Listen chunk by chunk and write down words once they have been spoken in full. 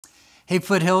Hey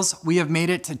Foothills, we have made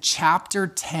it to chapter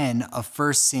 10 of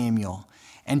 1 Samuel.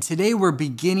 And today we're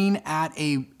beginning at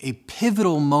a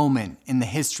pivotal moment in the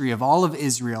history of all of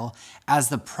Israel as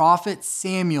the prophet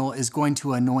Samuel is going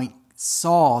to anoint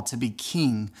Saul to be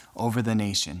king over the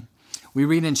nation. We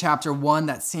read in chapter 1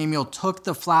 that Samuel took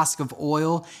the flask of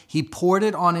oil, he poured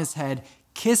it on his head,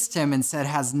 kissed him and said,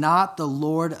 "Has not the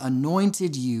Lord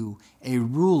anointed you a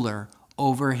ruler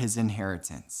over his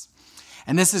inheritance?"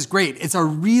 And this is great. It's a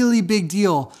really big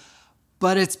deal,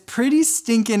 but it's pretty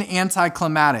stinking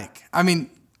anticlimactic. I mean,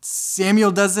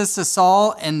 Samuel does this to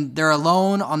Saul and they're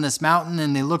alone on this mountain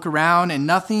and they look around and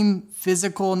nothing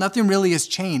physical, nothing really has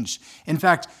changed. In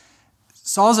fact,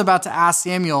 Saul's about to ask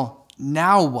Samuel,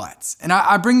 now what? And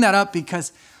I bring that up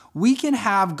because we can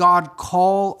have God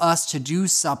call us to do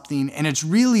something and it's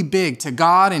really big to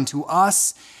God and to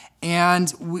us.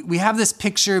 And we have this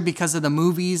picture because of the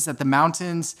movies that the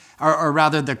mountains, or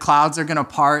rather the clouds are going to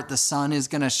part, the sun is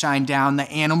going to shine down, the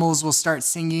animals will start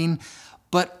singing.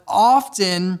 But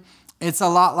often it's a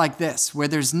lot like this, where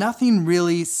there's nothing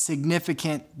really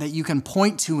significant that you can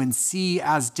point to and see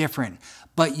as different,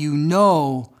 but you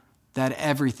know that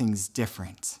everything's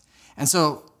different. And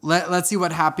so let's see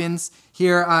what happens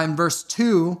here in verse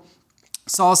 2.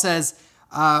 Saul says,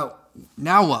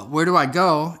 now what? Where do I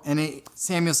go? And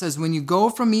Samuel says, when you go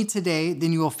from me today,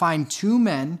 then you will find two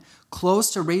men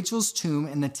close to Rachel's tomb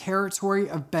in the territory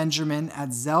of Benjamin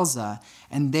at Zelzah,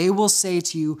 and they will say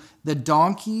to you, the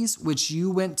donkeys which you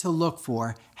went to look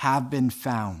for have been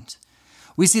found.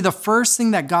 We see the first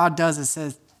thing that God does is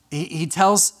says, he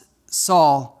tells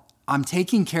Saul, I'm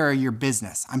taking care of your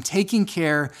business. I'm taking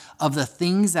care of the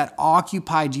things that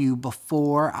occupied you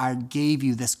before I gave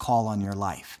you this call on your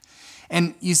life.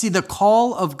 And you see, the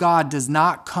call of God does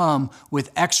not come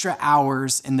with extra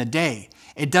hours in the day.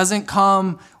 It doesn't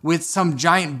come with some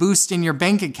giant boost in your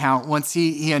bank account once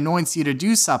he anoints you to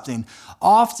do something.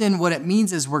 Often what it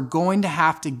means is we're going to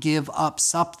have to give up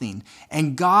something.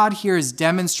 And God here is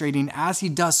demonstrating, as he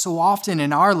does so often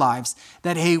in our lives,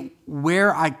 that, hey,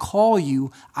 where I call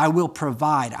you, I will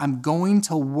provide. I'm going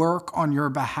to work on your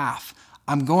behalf.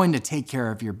 I'm going to take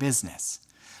care of your business.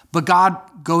 But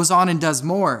God goes on and does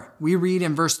more. We read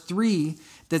in verse 3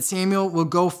 that Samuel will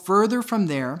go further from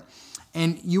there,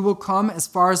 and you will come as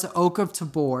far as the oak of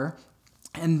Tabor,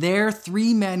 and there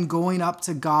 3 men going up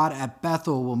to God at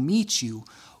Bethel will meet you,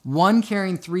 one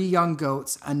carrying 3 young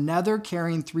goats, another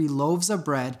carrying 3 loaves of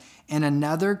bread, and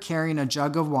another carrying a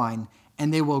jug of wine,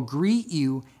 and they will greet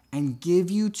you and give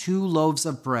you 2 loaves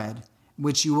of bread,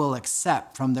 which you will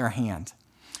accept from their hand.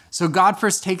 So God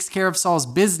first takes care of Saul's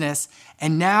business,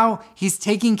 and now he's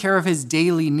taking care of his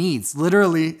daily needs,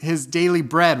 literally his daily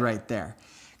bread right there.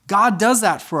 God does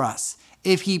that for us.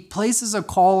 If he places a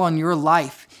call on your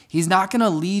life, he's not going to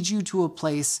lead you to a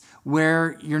place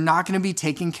where you're not going to be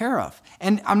taken care of.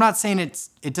 And I'm not saying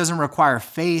it doesn't require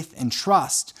faith and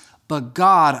trust, but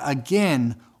God,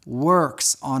 again,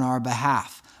 works on our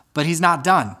behalf. But he's not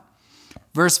done.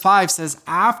 Verse 5 says,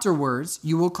 afterwards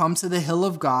you will come to the hill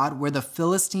of God where the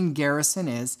Philistine garrison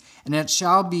is, and it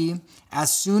shall be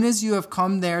as soon as you have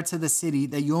come there to the city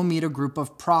that you'll meet a group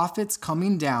of prophets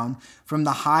coming down from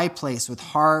the high place with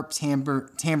harp,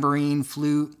 tambourine,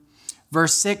 flute.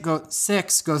 Verse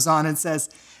 6 goes on and says,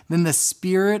 then the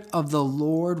Spirit of the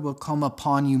Lord will come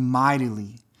upon you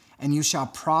mightily, and you shall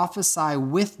prophesy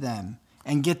with them,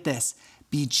 and get this,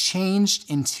 be changed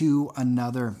into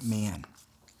another man.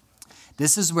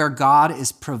 This is where God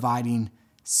is providing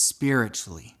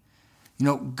spiritually. You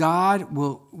know, God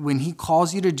will, when he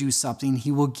calls you to do something,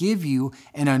 he will give you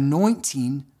an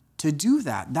anointing to do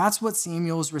that. That's what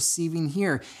Samuel is receiving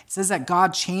here. It says that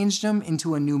God changed him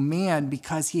into a new man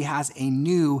because he has a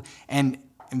new and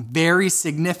very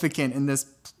significant in this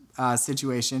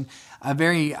situation, a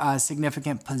very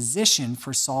significant position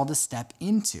for Saul to step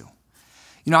into.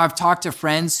 You know, I've talked to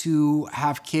friends who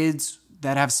have kids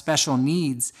that have special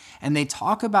needs, and they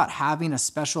talk about having a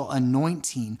special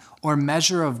anointing or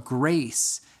measure of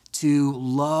grace to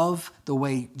love the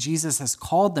way Jesus has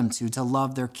called them to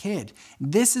love their kid.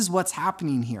 This is what's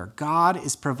happening here. God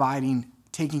is providing,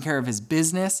 taking care of his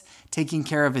business, taking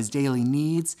care of his daily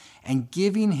needs, and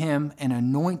giving him an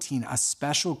anointing, a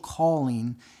special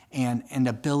calling and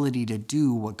ability to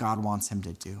do what God wants him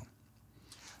to do.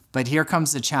 But here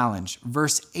comes the challenge.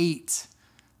 Verse 8,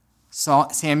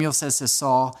 Samuel says to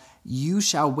Saul, you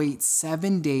shall wait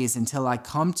 7 days until I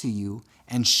come to you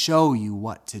and show you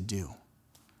what to do.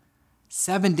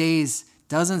 7 days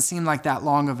Doesn't seem like that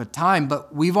long of a time,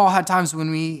 but we've all had times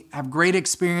when we have great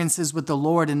experiences with the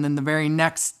Lord and then the very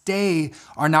next day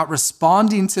are not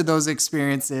responding to those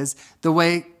experiences the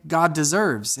way God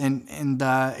deserves and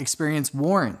the experience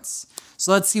warrants.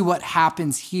 So let's see what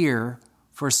happens here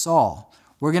for Saul.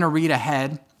 We're going to read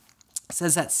ahead. It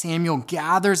says that Samuel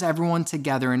gathers everyone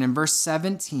together, and in verse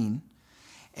 17,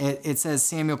 it says,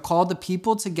 Samuel called the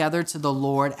people together to the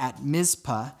Lord at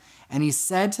Mizpah, and he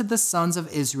said to the sons of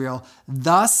Israel,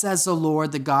 thus says the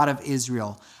Lord, the God of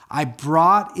Israel, I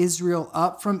brought Israel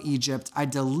up from Egypt. I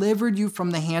delivered you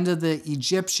from the hand of the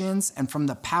Egyptians and from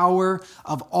the power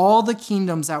of all the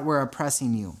kingdoms that were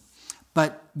oppressing you.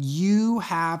 But you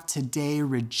have today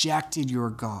rejected your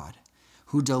God,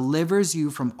 who delivers you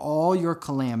from all your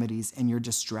calamities and your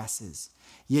distresses.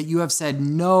 Yet you have said,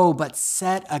 no, but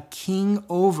set a king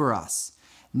over us.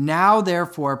 Now,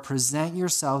 therefore, present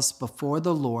yourselves before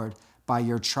the Lord by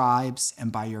your tribes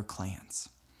and by your clans.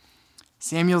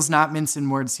 Samuel's not mincing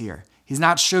words here. He's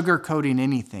not sugarcoating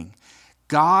anything.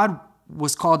 God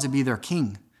was called to be their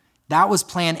king. That was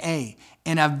plan A,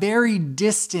 and a very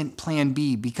distant plan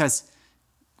B, because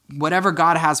whatever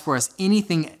God has for us,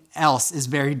 anything else is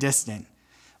very distant.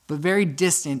 But very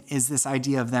distant is this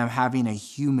idea of them having a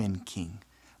human king.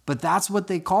 But that's what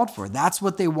they called for. That's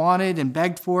what they wanted and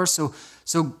begged for. So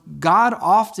God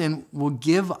often will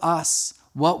give us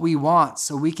what we want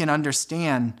so we can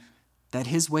understand that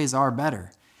his ways are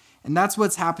better. And that's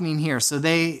what's happening here. So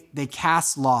they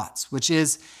cast lots, which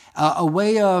is a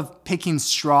way of picking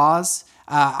straws.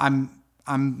 I'm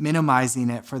minimizing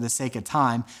it for the sake of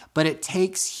time, but it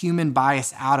takes human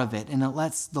bias out of it, and it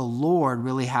lets the Lord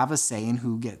really have a say in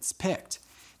who gets picked.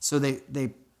 So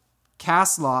they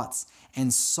cast lots,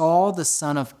 and Saul, the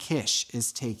son of Kish,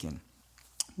 is taken.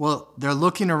 Well, they're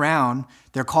looking around,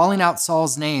 they're calling out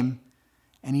Saul's name,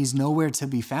 and he's nowhere to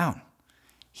be found.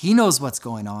 He knows what's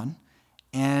going on,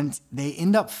 and they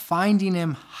end up finding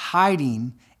him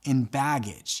hiding in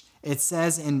baggage. It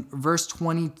says in verse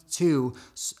 22,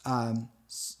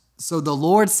 so the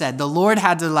Lord said, the Lord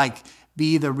had to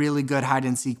be the really good hide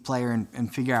and seek player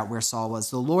and figure out where Saul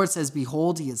was. The Lord says,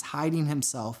 behold, he is hiding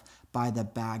himself by the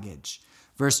baggage.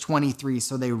 Verse 23,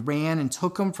 so they ran and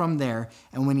took him from there.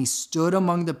 And when he stood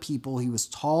among the people, he was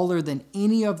taller than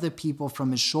any of the people from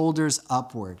his shoulders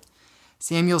upward.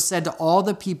 Samuel said to all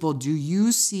the people, do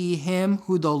you see him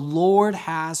who the Lord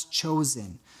has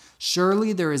chosen?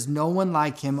 Surely there is no one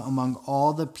like him among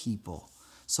all the people.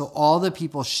 So all the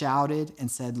people shouted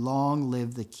and said, long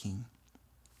live the king.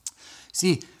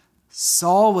 See,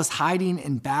 Saul was hiding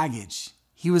in baggage.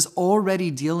 He was already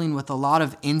dealing with a lot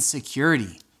of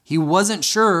insecurity. He wasn't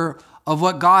sure of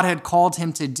what God had called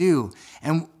him to do.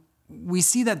 And we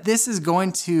see that this is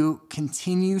going to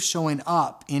continue showing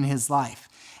up in his life.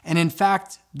 And in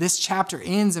fact, this chapter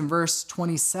ends in verse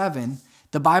 27.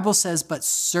 The Bible says, but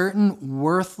certain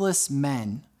worthless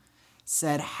men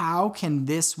said, how can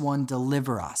this one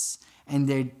deliver us?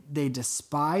 And they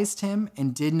despised him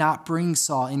and did not bring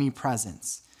Saul any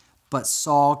presents. But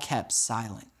Saul kept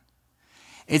silent.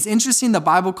 It's interesting, the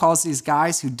Bible calls these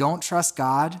guys who don't trust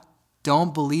God,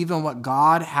 don't believe in what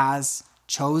God has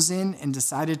chosen and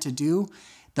decided to do,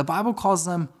 the Bible calls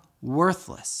them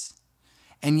worthless.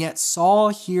 And yet Saul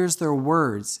hears their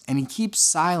words and he keeps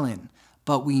silent,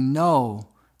 but we know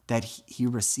that he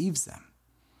receives them.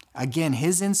 Again,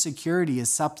 his insecurity is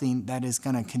something that is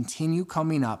going to continue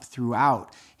coming up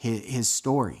throughout his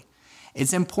story.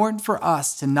 It's important for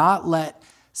us to not let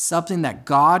something that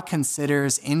God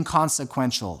considers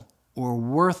inconsequential or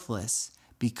worthless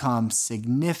become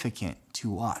significant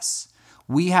to us.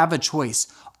 We have a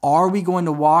choice. Are we going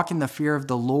to walk in the fear of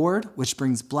the Lord, which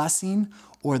brings blessing,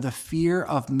 or the fear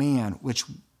of man, which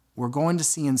we're going to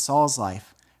see in Saul's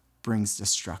life brings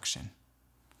destruction?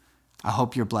 I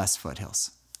hope you're blessed,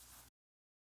 Foothills.